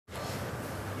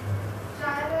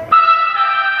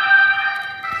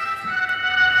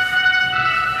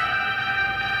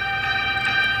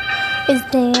It's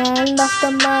the end of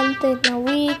the month in a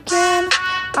weekend.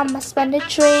 I'ma spend a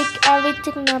trick,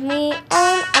 everything on me,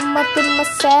 and I'ma do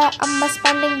myself. I'ma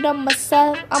spending on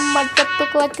myself. I'ma drop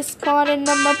look like it's pouring.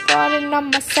 I'ma pouring on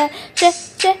myself. Check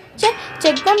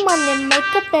the money,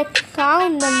 make a bank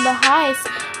account and the highs.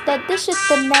 That this shit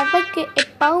will never get it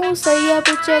bounce. So yeah,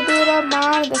 bitch, I do the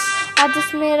madness. I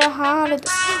just made a hundred.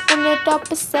 When the top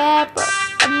is separate,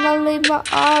 and I'll leave my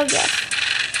organ.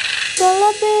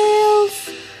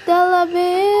 Dollar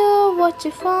bill, what you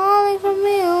falling for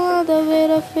me? All the way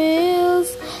it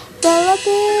feels. Dollar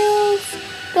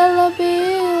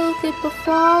bill, keep it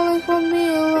falling for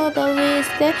me. All the way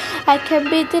that I can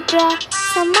beat the drop.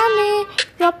 Some money,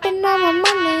 dropping on my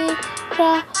money.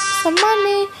 Drop some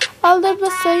money, all the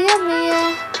best are yummy,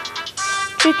 yeah.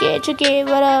 Tricky,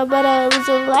 but was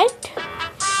it right?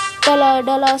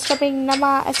 Dollar, stopping on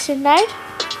my action night.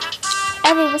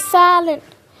 Everyone silent.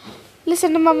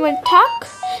 Listen to my man talk.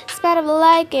 Smell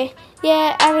like it.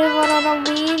 Yeah, everyone on a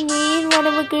mean, one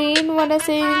of a green, one of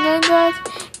saying a girl.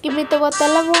 Give me the what I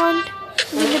want. Check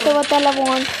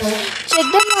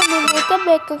the money, make a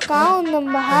bank account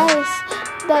number highs.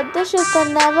 That the shit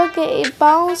can never get it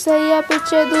bounce. So yeah,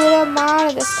 picture do the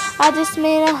madness. I just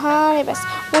made a honey best.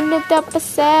 When the top is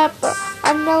separate,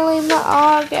 I'm not leave my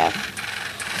organ.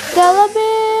 Dollar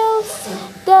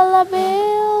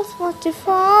bills, what you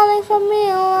falling for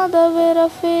me? All the way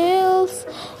it feels.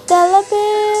 Dollar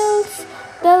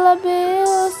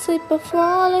bills, sleep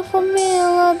falling for me.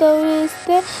 All the way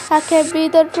that I can be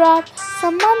the drop.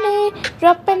 Some money,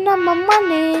 dropping on my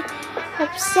money.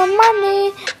 Have some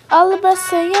money, all the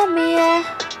best are yummy, yeah.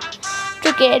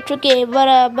 Tricky,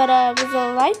 but was it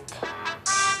like?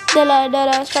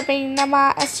 Dollar, stopping on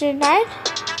my extra night.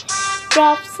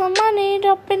 Drop some money,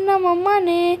 dropping on my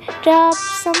money. Drop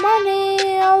some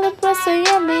money, all the best are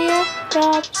yummy, yeah.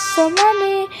 Drop some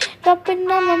money, dropping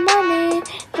on my money.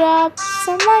 Drop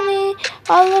some money,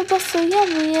 all the best are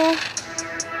yummy, yeah.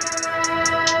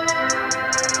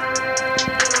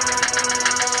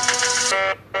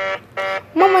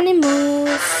 My money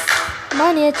moves,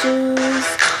 money I choose.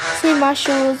 See my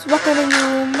shoes, walking in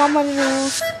you, my money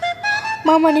moves.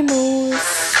 My money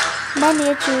moves, money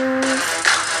I choose.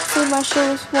 See my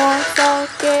shoes, walk, so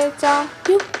get down,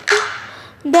 you.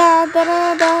 Da da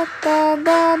da da da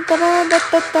da da da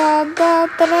da da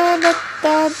da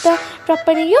da da.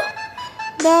 Dropping you.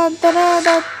 Da da da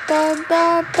da da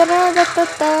da da da da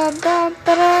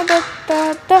da da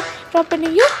da da. Dropping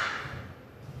you.